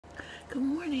Good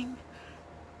morning.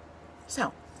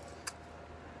 So,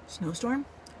 snowstorm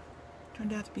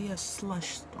turned out to be a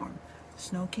slush storm.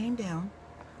 Snow came down,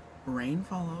 rain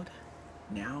followed.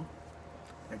 Now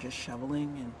they're just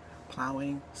shoveling and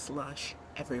plowing slush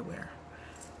everywhere.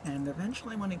 And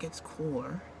eventually, when it gets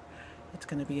cooler, it's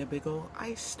going to be a big old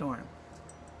ice storm.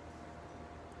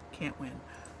 Can't win.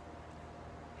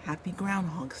 Happy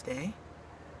Groundhog's Day.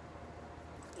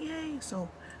 Yay! So,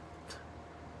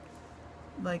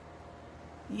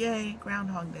 yay,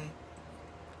 Groundhog Day.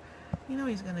 You know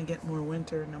he's gonna get more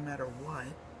winter no matter what.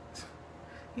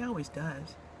 He always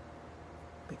does.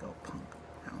 Big old punk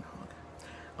groundhog.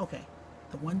 Okay,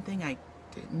 the one thing I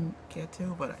didn't get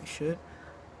to, but I should.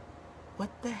 What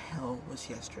the hell was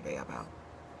yesterday about?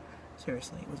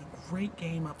 Seriously, it was a great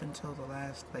game up until the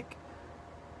last,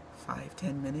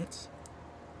 5-10 minutes.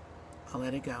 I'll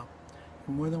let it go.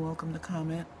 You're more than welcome to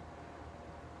comment.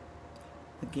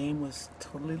 The game was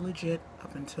totally legit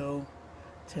up until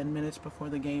 10 minutes before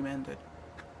the game ended.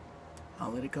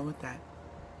 I'll let it go with that.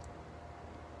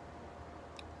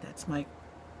 That's my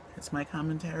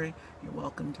commentary. You're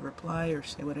welcome to reply or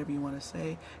say whatever you want to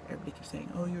say. Everybody keeps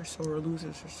saying, oh, you're sore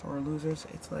losers, you're sore losers.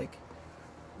 It's like,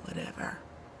 whatever.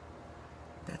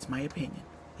 That's my opinion.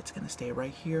 It's going to stay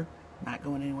right here, not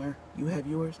going anywhere. You have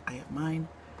yours, I have mine.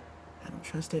 I don't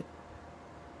trust it.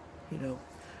 You know,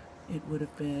 it would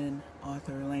have been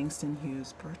Arthur Langston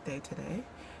Hughes' birthday today.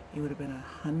 He would have been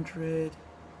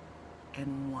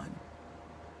 101.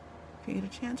 If you get a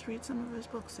chance, read some of his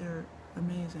books. They're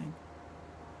amazing.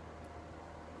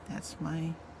 That's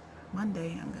my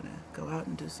Monday. I'm going to go out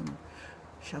and do some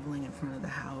shoveling in front of the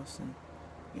house and,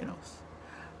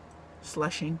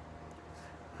 slushing.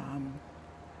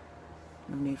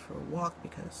 No need for a walk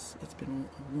because it's been a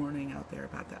warning out there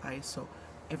about the ice. So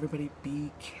everybody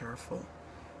be careful.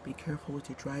 Be careful with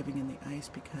your driving in the ice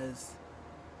because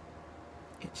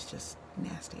it's just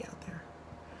nasty out there.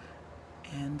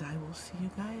 And I will see you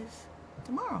guys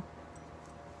tomorrow.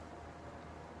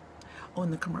 Oh,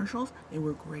 and the commercials, they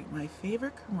were great. My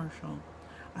favorite commercial,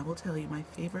 I will tell you, my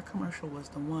favorite commercial was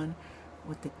the one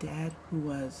with the dad who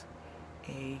was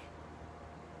a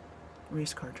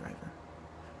race car driver.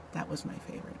 That was my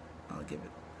favorite. I'll give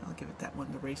it that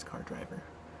one, the race car driver.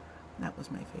 That was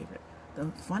my favorite.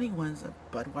 The funny ones,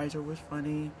 Budweiser was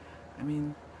funny. I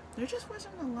mean, there just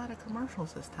wasn't a lot of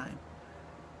commercials this time.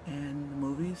 And the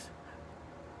movies,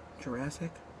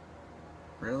 Jurassic,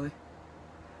 really?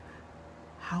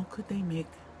 How could they make,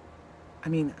 I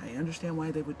mean, I understand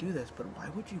why they would do this, but why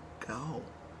would you go?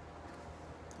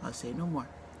 I'll say no more.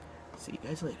 See you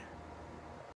guys later.